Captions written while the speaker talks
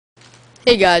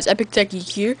Hey guys,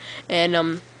 epictechgeek here,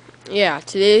 and yeah,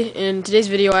 in today's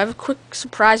video I have a quick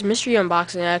surprise mystery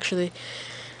unboxing actually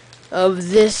of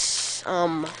this.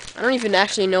 I don't even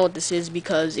actually know what this is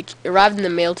because it arrived in the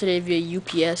mail today via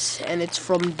UPS, and it's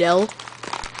from Dell.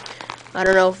 I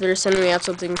don't know if they're sending me out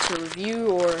something to review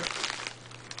or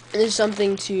there's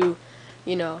something to,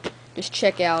 just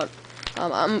check out.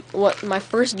 What my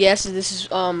first guess is this is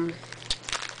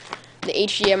the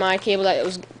HDMI cable that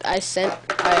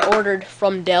I ordered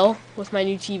from Dell with my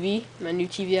new TV. My new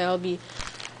TV I'll be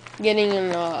getting in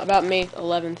about May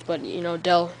 11th, but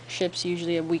Dell ships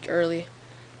usually a week early.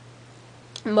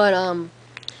 But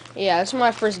yeah, that's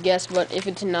my first guess. But if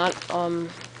it's not,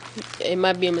 it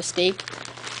might be a mistake.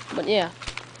 But yeah,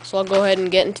 so I'll go ahead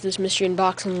and get into this mystery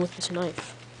unboxing with this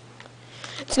knife.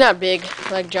 It's not big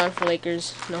like John for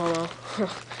Lakers, no,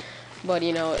 but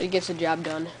it gets the job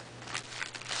done.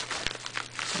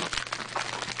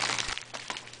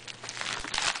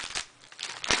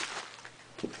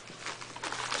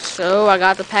 So I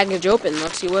got the package open.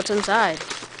 Let's see what's inside.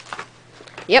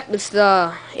 Yep, it's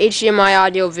the HDMI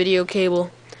audio video cable,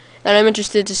 and I'm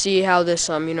interested to see how this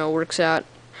works out.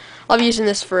 I'll be using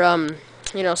this for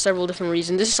several different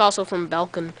reasons. This is also from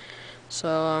Belkin,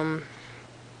 so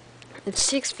it's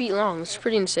 6 feet long. It's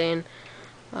pretty insane.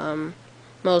 It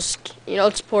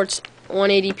supports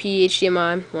 180p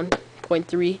HDMI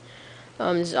 1.3.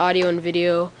 This is audio and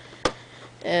video.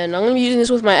 And I'm going to be using this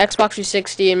with my Xbox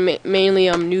 360 and mainly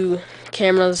new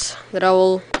cameras that I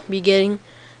will be getting.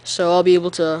 So I'll be able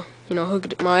to,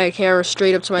 hook my camera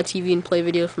straight up to my TV and play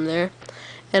video from there.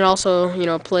 And also,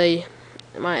 play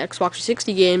my Xbox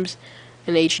 360 games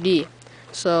in HD.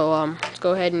 So let's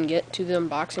go ahead and get to the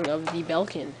unboxing of the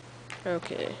Belkin.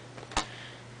 Okay.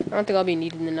 I don't think I'll be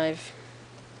needing the knife.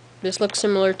 This looks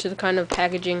similar to the kind of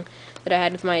packaging that I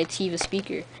had with my Ativa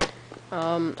speaker.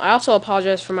 I also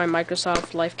apologize for my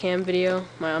Microsoft LifeCam video,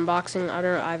 my unboxing.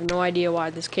 I have no idea why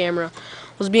this camera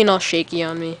was being all shaky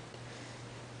on me.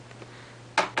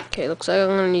 Okay, looks like I'm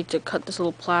gonna need to cut this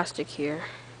little plastic here.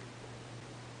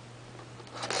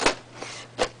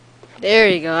 There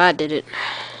you go, I did it.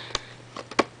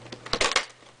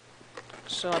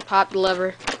 So I popped the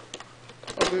lever,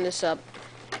 open this up,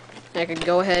 and I could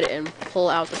go ahead and pull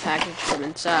out the package from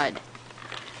inside.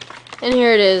 And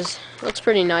here it is. Looks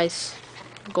pretty nice.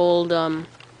 Gold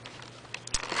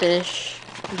finish,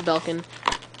 Belkin.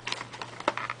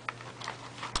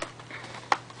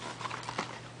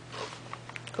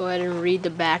 Go ahead and read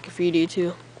the back if you do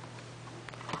too.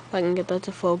 If I can get that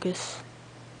to focus.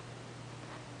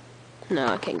 No,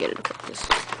 I can't get it to focus.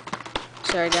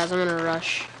 Sorry guys, I'm in a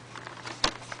rush.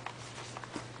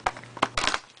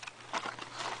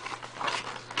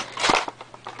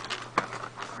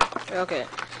 Okay.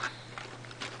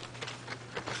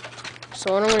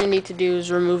 So what I'm going to need to do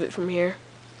is remove it from here.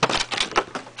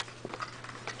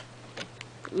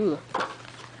 Ooh.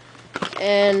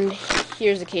 And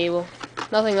here's the cable.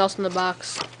 Nothing else in the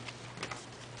box.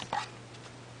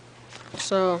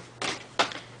 So,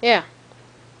 yeah.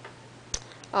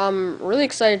 I'm really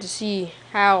excited to see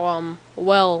how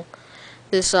well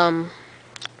this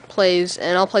plays,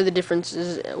 and I'll play the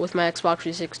differences with my Xbox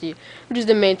 360, which is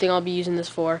the main thing I'll be using this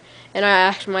for. And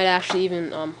I might actually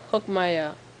even hook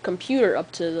my computer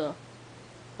up to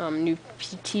the new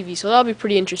TV, so that'll be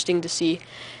pretty interesting to see.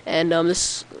 And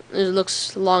this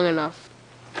looks long enough.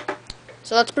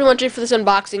 So that's pretty much it for this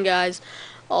unboxing, guys.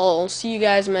 I'll see you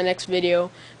guys in my next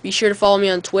video. Be sure to follow me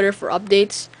on Twitter for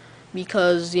updates,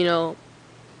 because I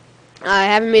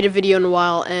haven't made a video in a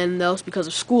while, and that was because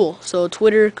of school. So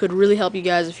Twitter could really help you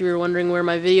guys if you're wondering where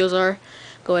my videos are.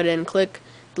 Go ahead and click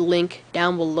the link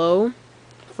down below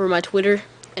for my Twitter,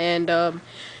 and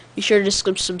be sure to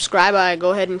subscribe by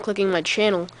go ahead and clicking my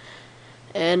channel.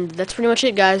 And that's pretty much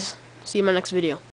it, guys. See you in my next video.